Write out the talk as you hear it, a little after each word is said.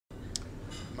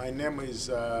My name is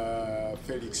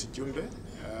Felix Jumbe.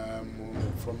 I'm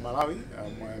from Malawi.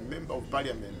 I'm a member of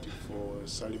parliament for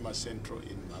Salima Central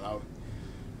in Malawi,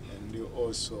 and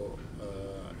also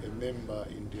a member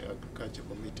in the agriculture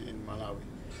committee in Malawi.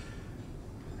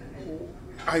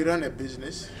 I run a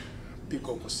business,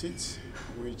 Peacock Seeds,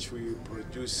 which we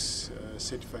produce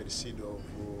certified seed of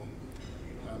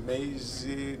maize,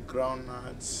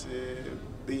 groundnuts,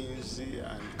 beans,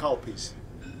 and cowpeas.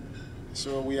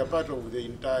 So we are part of the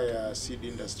entire seed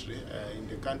industry in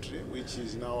the country, which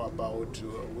is now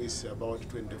with about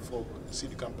 24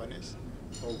 seed companies,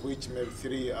 of which maybe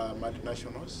 3 are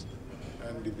multinationals,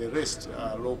 and the rest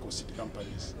are local seed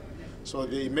companies. So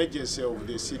the emergence of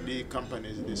the seed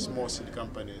companies, the small seed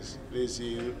companies, there's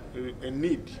a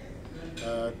need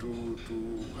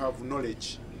to have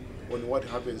knowledge on what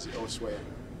happens elsewhere.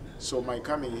 So my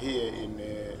coming here in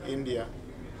India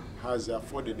has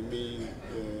afforded me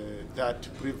that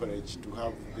privilege to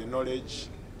have the knowledge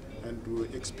and to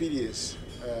experience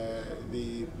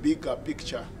the bigger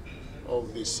picture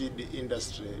of the seed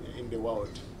industry in the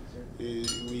world.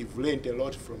 We've learned a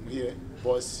lot from here,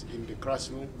 both in the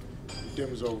classroom, in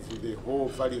terms of the whole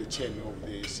value chain of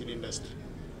the seed industry.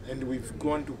 And we've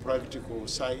gone to practical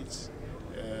sites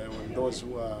on those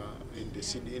who are in the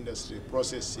seed industry,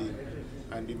 processing,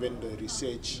 and even the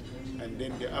research, and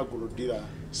then the agro-dealer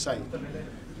side.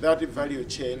 That value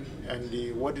chain and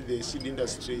what the seed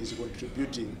industry is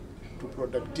contributing to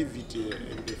productivity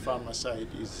in the farmer side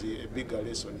is a bigger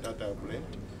lesson that I've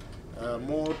learned.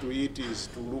 More to it is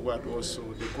to look at also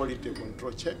the quality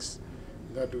control checks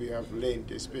that we have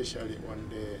learned, especially on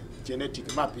the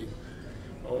genetic mapping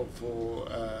of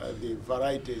the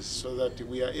varieties, so that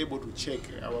we are able to check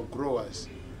our growers,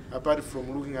 apart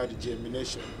from looking at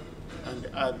germination and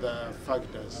other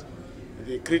factors.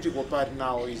 The critical part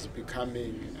now is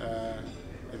becoming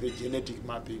the genetic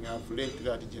mapping. I've learned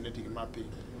that genetic mapping.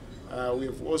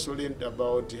 We've also learned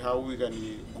about how we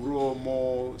can grow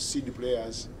more seed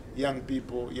players, young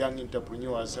people, young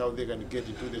entrepreneurs, how they can get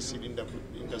into the seed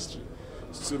industry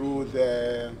through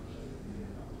the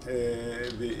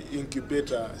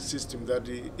incubator system that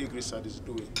the IGRISAT is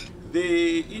doing.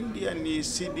 The Indian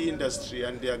seed industry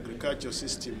and the agricultural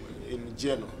system in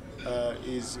general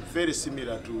is very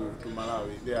similar to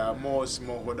Malawi. There are more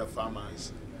smallholder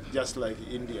farmers, just like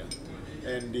India,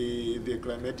 and the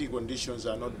climatic conditions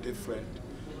are not different.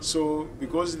 So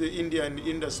because the Indian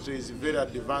industry is very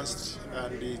advanced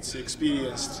and it's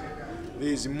experienced, there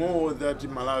is more that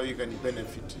Malawi can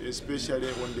benefit, especially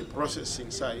on the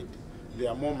processing side. There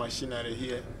are more machinery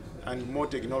here and more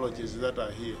technologies that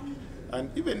are here. And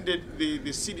even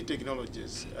the seed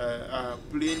technologies are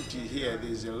plenty here.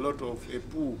 There's a lot of a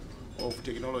pool of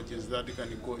technologies that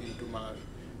can go into Malawi.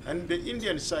 And the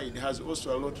Indian side has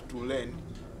also a lot to learn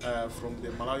from the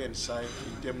Malawian side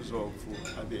in terms of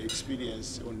the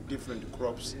experience on different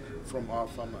crops from our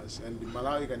farmers. And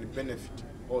Malawi can benefit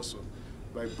also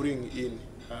by bringing in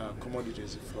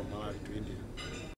commodities from Malawi to India.